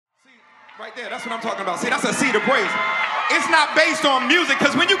Right there, that's what I'm talking about. See, that's a seed of praise. It's not based on music,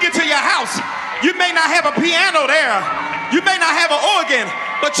 because when you get to your house, you may not have a piano there. You may not have an organ,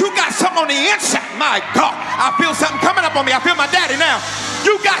 but you got something on the inside. My God, I feel something coming up on me. I feel my daddy now.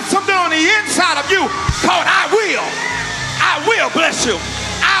 You got something on the inside of you called I will bless you.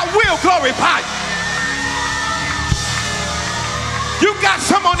 I will glorify you. You got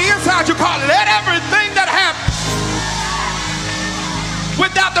something on the inside you call let everything that happens.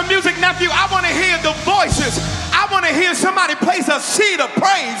 Without the music, nephew, I want to hear the voices. I want to hear somebody place a seed of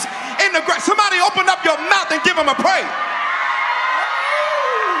praise in the ground. Somebody open up your mouth and give them a praise.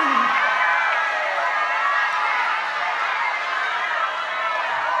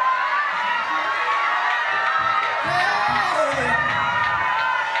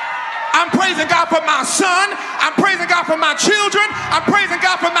 I'm praising God for my son. I'm praising God for my children. I'm praising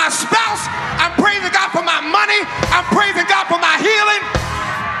God for my spouse. I'm praising God for my money. I'm praising God for my healing.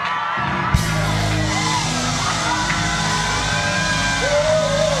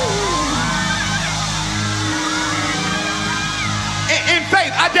 In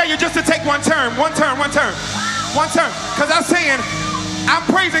faith, I dare you just to take one turn. Because I'm saying, I'm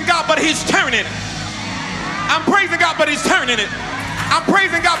praising God, but he's turning it. I'm praising God, but he's turning it. I'm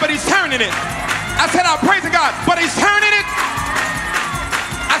praising God, but he's turning it. I said, I'm praising God, but he's turning it.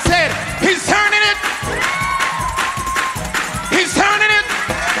 I said, he's turning it. He's turning it.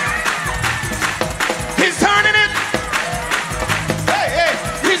 He's turning it. Hey, hey,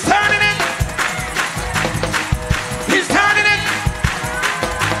 he's turning it. He's turning it.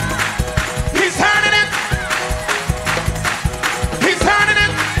 He's turning it. He's turning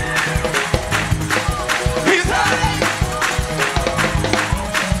it. He's turning it.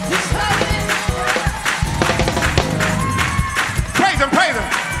 Praise him.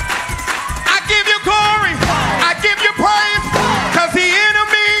 I give you glory. I give you praise. Because the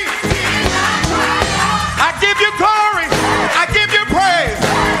enemy. I give you glory. I give you praise.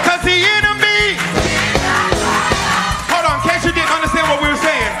 Because the enemy. Hold on, in case you didn't understand what we were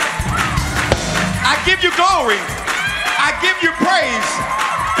saying. I give you glory. I give you praise.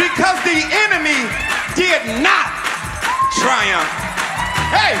 Because the enemy did not triumph.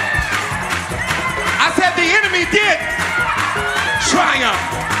 Hey. I said the enemy did triumph.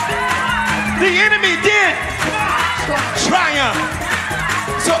 The enemy did triumph.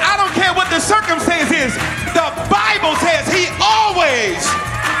 So I don't care what the circumstance is. The Bible says he always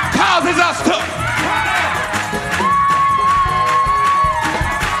causes us to.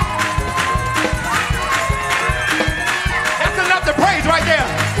 That's enough to praise right there.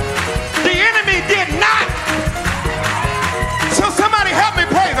 The enemy did not. So somebody help me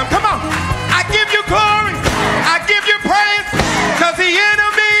praise him. Come on. I give you glory. I give you praise. Because the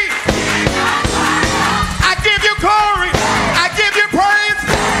enemy, I give you glory, I give you praise,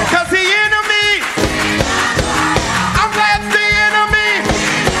 because the enemy, I'm glad the enemy,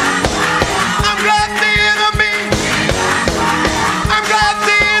 I'm glad the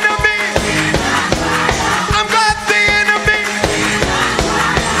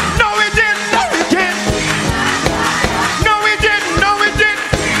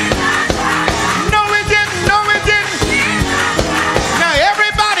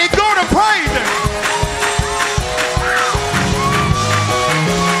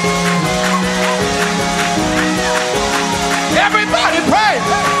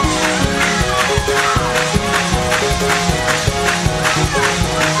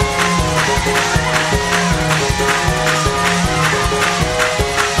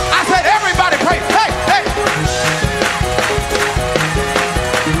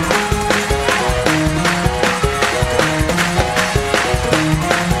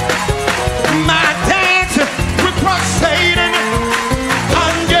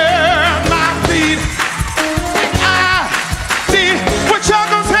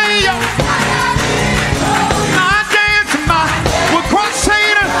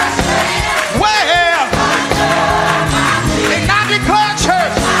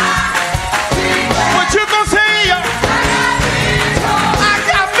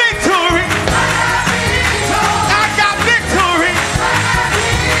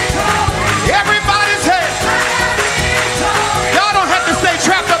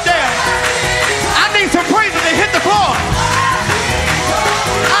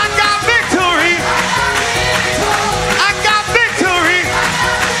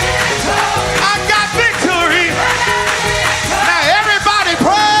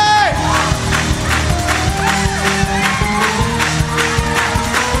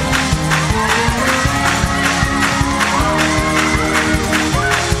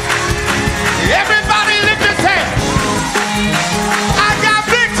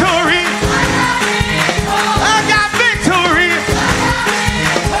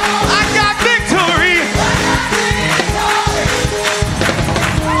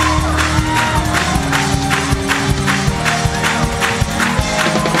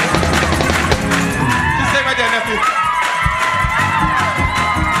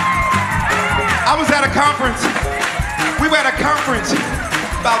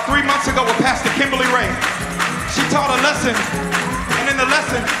about 3 months ago with Pastor Kimberly Ray. She taught a lesson, and in the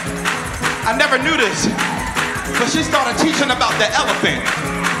lesson, I never knew this, but she started teaching about the elephant.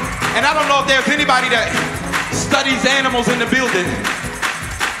 And I don't know if there's anybody that studies animals in the building,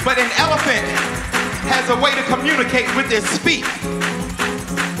 but an elephant has a way to communicate with his feet.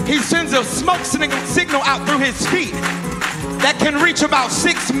 He sends a smoke signal out through his feet that can reach about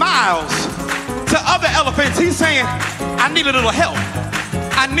 6 miles to other elephants. He's saying, I need a little help.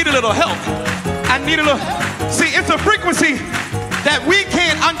 I need a little help. I need a little. See, it's a frequency that we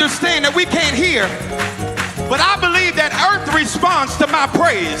can't understand, that we can't hear. But I believe that earth responds to my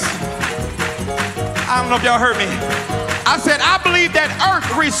praise. I don't know if y'all heard me. I said, I believe that earth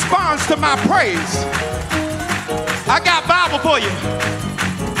responds to my praise. I got Bible for you.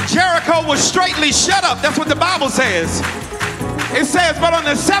 Jericho was straightly shut up. That's what the Bible says. It says, but on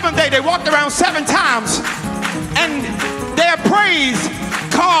the 7th day, they walked around 7 times, and their praise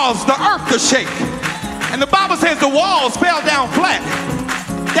caused the earth to shake. And the Bible says the walls fell down flat.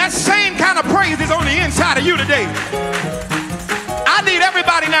 That same kind of praise is on the inside of you today. I need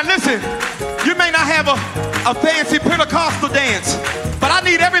everybody, now listen, you may not have a fancy Pentecostal dance, but I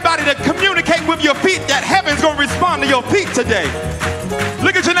need everybody to communicate with your feet that heaven's going to respond to your feet today.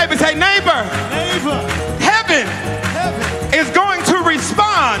 Look at your neighbor and say, neighbor, heaven is going to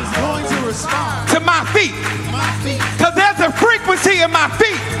respond to my feet. Because there's a frequency in my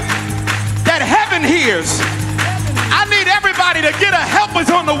feet that heaven hears. I need everybody to get a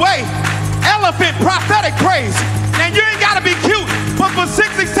helpers on the way. Elephant prophetic praise. And you ain't got to be cute, but for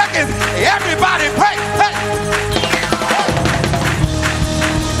 60 seconds, everybody pray. Hey.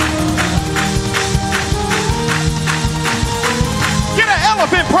 Get an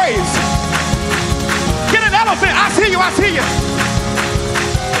elephant praise. Get an elephant. I see you. I see you.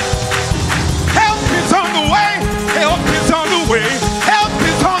 Help is on the way. Help is on the way. Help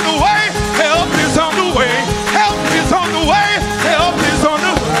is on the way. Help is on the way. Help is on the way. Help is on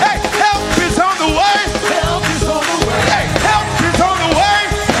the way. Hey, help is on the way. Help is on the way. Hey, help is on the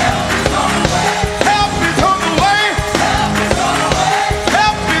way. Help is on the way. Help is on the way. Help is on the way.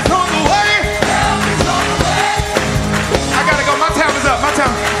 Help is on the way. I gotta go. My time is up. My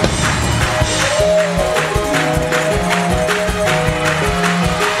time.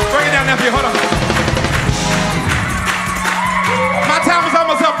 Bring it down, nephew. Hold on. My time is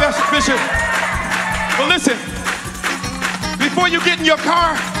almost up, Bishop. But listen, before you get in your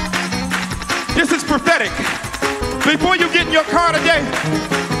car, this is prophetic. Before you get in your car today,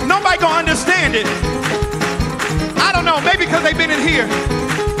 nobody gonna understand it. I don't know, maybe because they've been in here,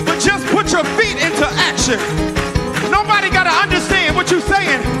 but just put your feet into action. Nobody gotta understand what you're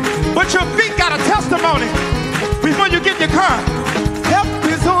saying, but your feet got a testimony. Before you get in your car, help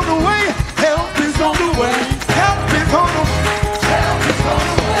is on the way. Help is on the way. Help is on the way. Help is on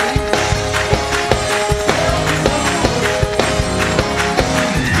the way.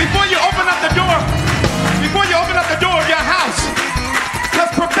 Before you open up the door of your house, because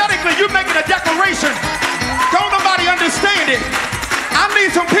prophetically you're making a declaration. Don't nobody understand it. I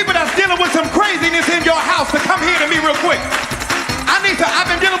need some people that's dealing with some craziness in your house to come here to me real quick. I've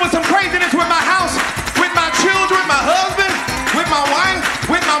been dealing with some craziness with my house, with my children, my husband, with my wife,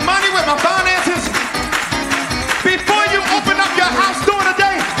 with my money, with my finances. Before you open up your house during the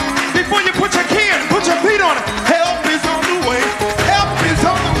day, before you put your key in, put your feet on it. Help is on the way. Help is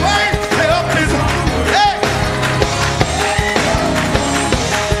on the way. Help is on the way.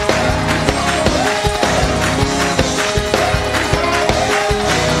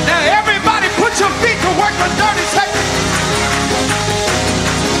 Now everybody put your feet to work for 30 seconds.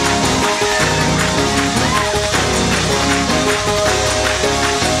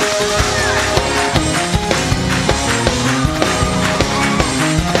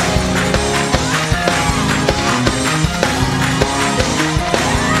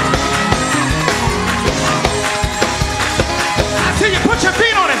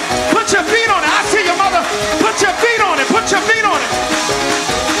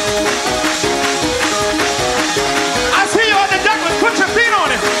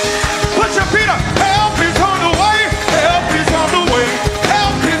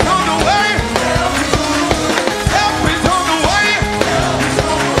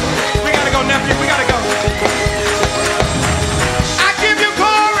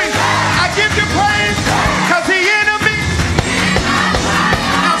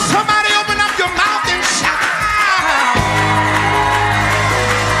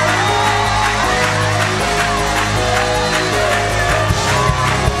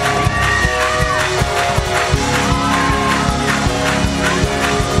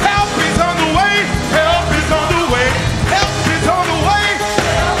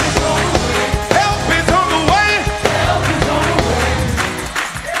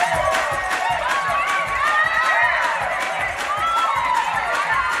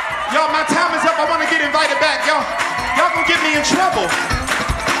 invited back. Y'all gonna get me in trouble.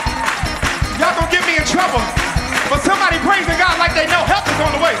 Y'all gonna get me in trouble. But somebody praising God like they know help is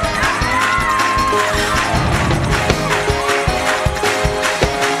on the way.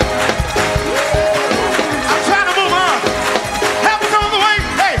 I'm trying to move on. Help is on the way.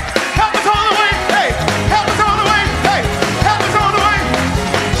 Hey, help is on the way. Hey, help is on the way. Hey, help is on the way.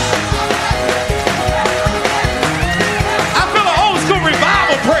 I feel an old school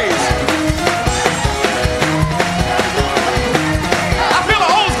revival praise. I feel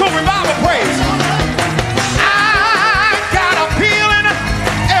an old school revival praise. I got a feeling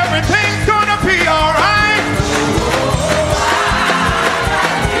everything's gonna be all right.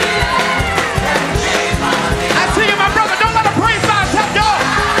 I see you, my brother. Don't let the praise signs help y'all.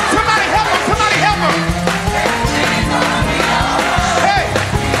 Somebody help him. Somebody help him. Hey.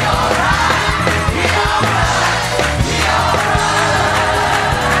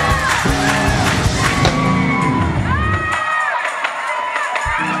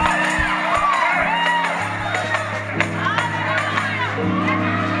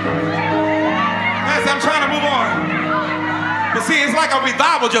 Yes, I'm trying to move on. But see, it's like a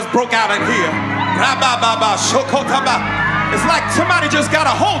revival just broke out in here. Ra-ba-ba-ba, shokotaba. It's like somebody just got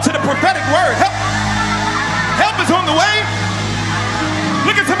a hold to the prophetic word. Help. Help is on the way.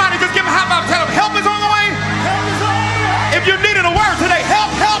 Look at somebody, just give him a high five. Tell him, help is on the way. Help is on the way. If you needed a word today, help,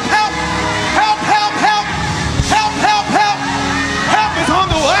 help, help. Help, help, help. Help, help, help. Help is on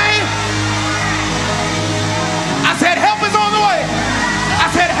the way. I said help is on the way. I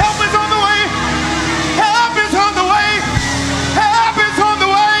said help is on the way. Help is on the way. Help is on the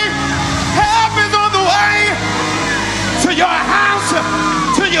way. Help is on the way. To your house,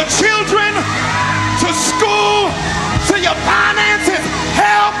 to your children, to school, to your finances.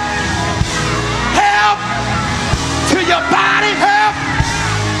 Help. Help. To your body. Help.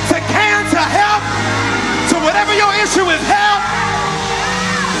 To cancer. Help. To whatever your issue is. Help.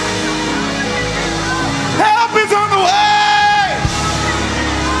 Help is on the way.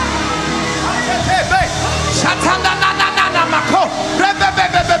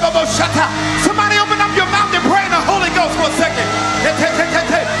 Somebody open up your mouth and pray in the Holy Ghost for a second.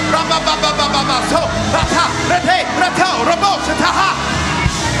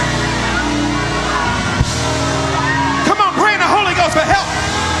 Come on, pray in the Holy Ghost for help.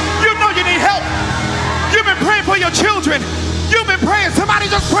 You know you need help. You've been praying for your children. You've been praying. Somebody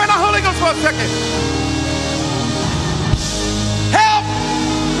just pray in the Holy Ghost for a second. Help!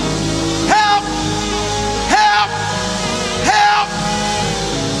 Help! Help! Help!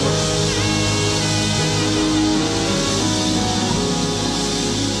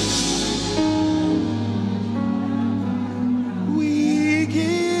 We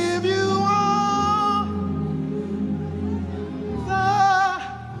give you all the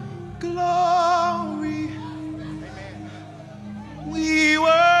glory. We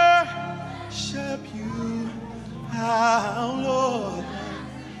worship you, our Lord.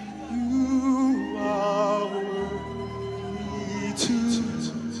 You are worthy to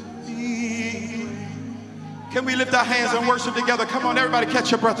be. Can we lift our hands and worship together? Come on, everybody,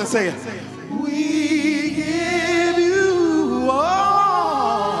 catch your breath and say it. We give you all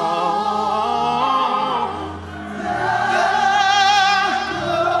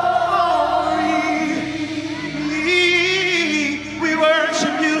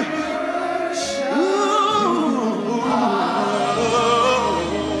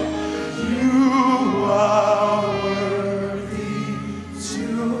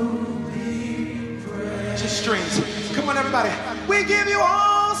we give you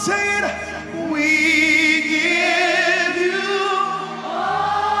all, say it. We give you all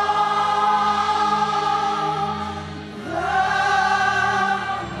the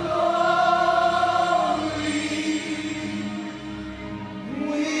glory.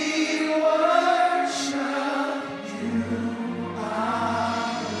 We worship you,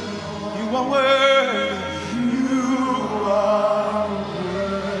 our Lord. You are worthy. You are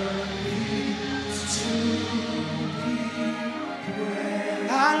worthy to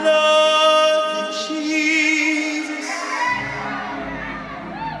I love you, Jesus.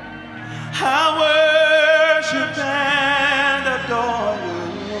 I worship and adore you.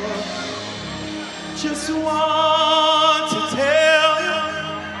 Just want to tell you,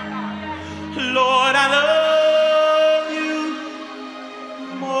 Lord, I love you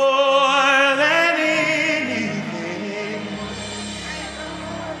more than anything.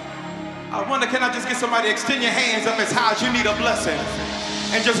 I wonder, can I just get somebody to extend your hands up as high as you need a blessing?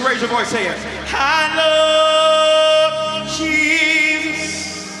 And just raise your voice, say it. I love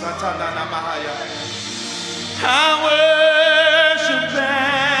Jesus. I worship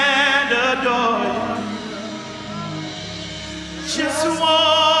and adore you.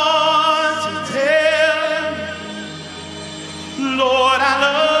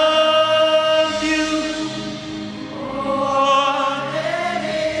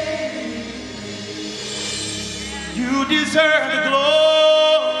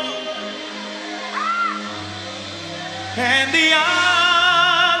 we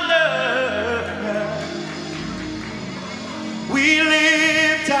honor, we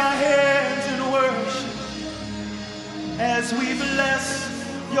lift our hands in worship as we bless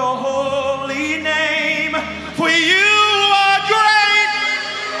your holy name. For you are great.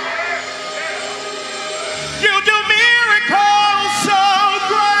 You do miracles so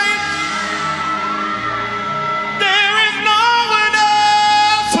great. There is no one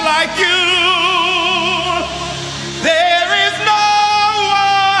else like you. There is no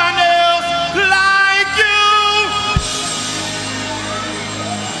one else like you.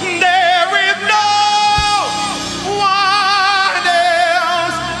 There is no one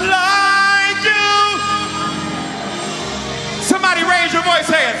else like you. Somebody raise your voice,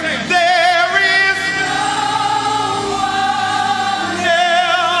 say it. There is no one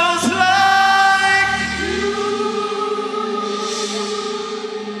else like you.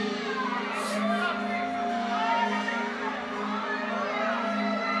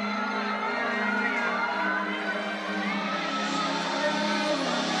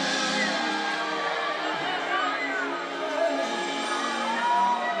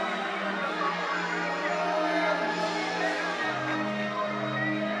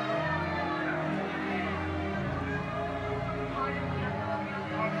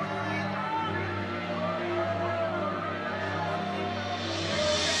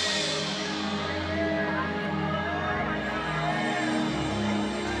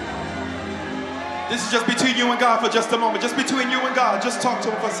 This is just between you and God for just a moment. Just between you and God. Just talk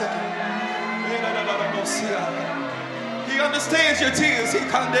to him for a second. He understands your tears.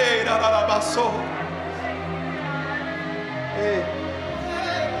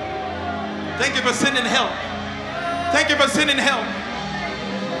 Thank you for sending help. Thank you for sending help.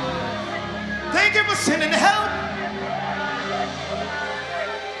 Thank you for sending help.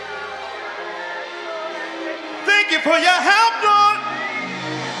 Thank you for your help, Lord.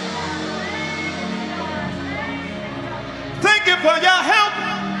 Thank you for your help.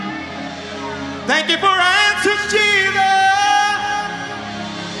 Thank you for answers, Jesus.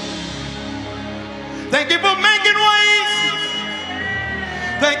 Thank you for making ways.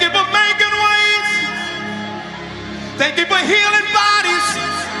 Thank you for making ways. Thank you for healing bodies.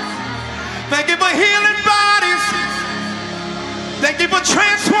 Thank you for healing bodies. Thank you for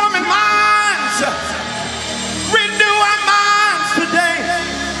transforming minds. Renew our minds today.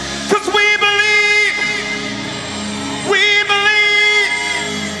 Because we believe. We believe.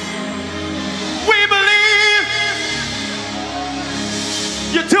 We believe.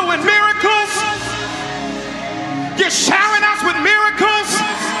 You're doing miracles. You're showering us with miracles.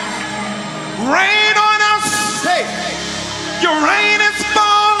 Rain on us. Hey, your rain is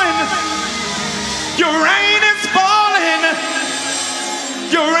falling. Your rain is falling.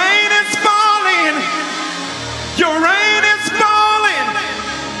 Your rain is falling. Your rain is falling.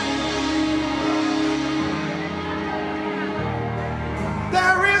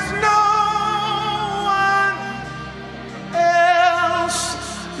 There is no one else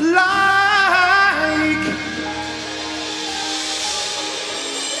like.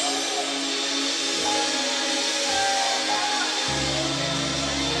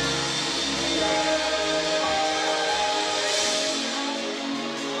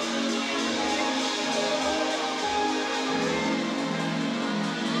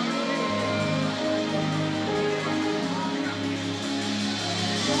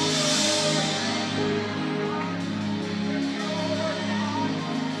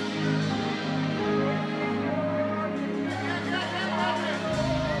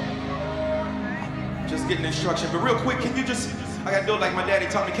 Getting instruction, but real quick, can you just, I gotta do it like my daddy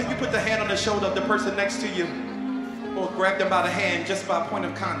taught me, can you put the hand on the shoulder of the person next to you, or grab them by the hand just by point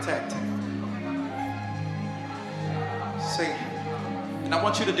of contact? Say, and I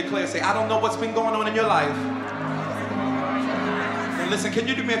want you to declare, say, I don't know what's been going on in your life. And listen, can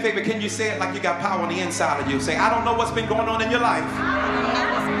you do me a favor, can you say it like you got power on the inside of you? Say, I don't know what's been going on in your life.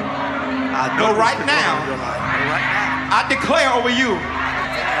 I know right now, I declare over you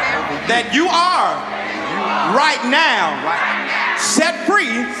that you are right now set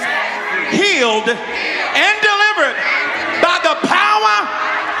free, healed, and delivered by the power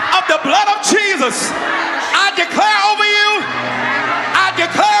of the blood of Jesus. I declare over you, I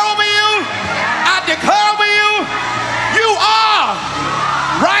declare over you, I declare over you, you are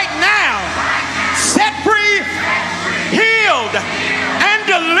right now set free, healed, and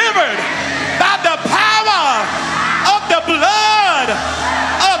delivered by the power of the blood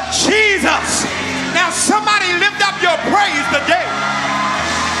of Jesus. Now somebody lift up your praise today.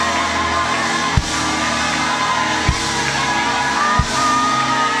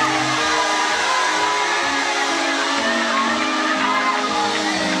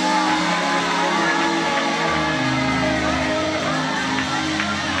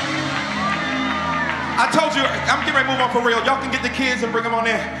 I told you, I'm getting ready to move on for real. Y'all can get the kids and bring them on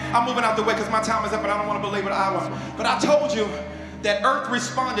in. I'm moving out the way because my time is up and I don't want to belabor the hour. But I told you that earth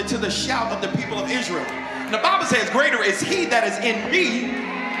responded to the shout of the people of Israel. And the Bible says, greater is he that is in me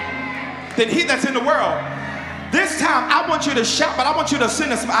than he that's in the world. This time, I want you to shout, but I want you to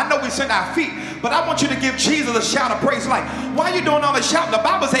send us. I know we send our feet, but I want you to give Jesus a shout of praise. Like, why are you doing all this shouting? The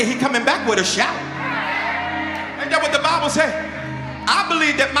Bible says he coming back with a shout. Ain't that what the Bible says? I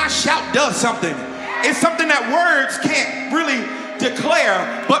believe that my shout does something. It's something that words can't really declare,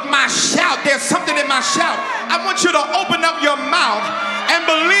 but my shout, there's something in my shout. I want you to open up your mouth and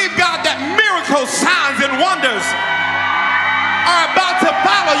believe, God, that miracles, signs, and wonders are about to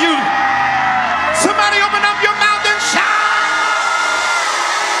follow you. Somebody open up your mouth and shout.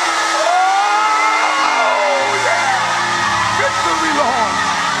 Oh, yeah. Victory, Lord.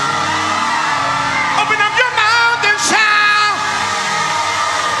 Open up your mouth and shout.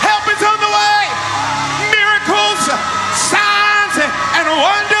 Help is on the way. Miracles, signs, and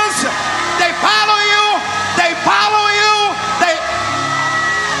wonders. They follow you. They follow you.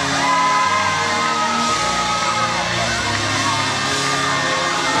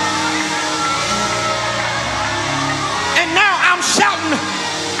 And now I'm shouting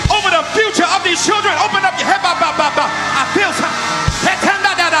over the future of these children. Open up your head. I feel something.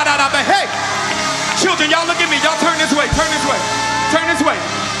 Hey, children, y'all look at me. Y'all turn this way. Turn this way. Turn this way.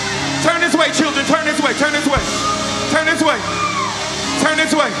 Turn this way, children. Turn this way. Turn this way. Turn this way. Turn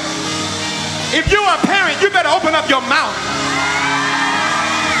this way. If you're a parent, you better open up your mouth.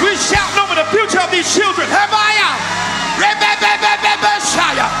 We're shouting over the future of these children.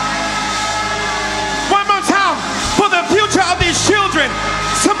 One more time. For the future of these children.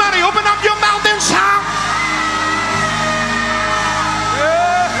 Somebody open up your mouth and shout.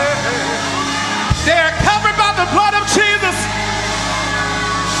 They are covered by the blood of Jesus.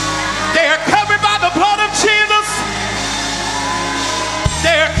 They are covered by the blood of Jesus.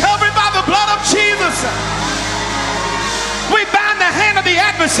 They are covered by the blood of Jesus. We bind the hand of the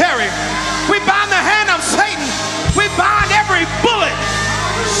adversary. We bind the hand of Satan. We bind every bullet.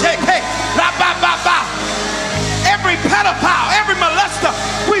 Every pedophile, every molester.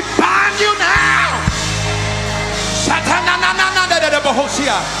 We bind you now.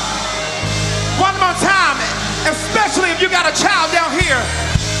 One more time, especially if you got a child down here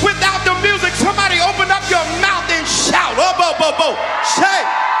without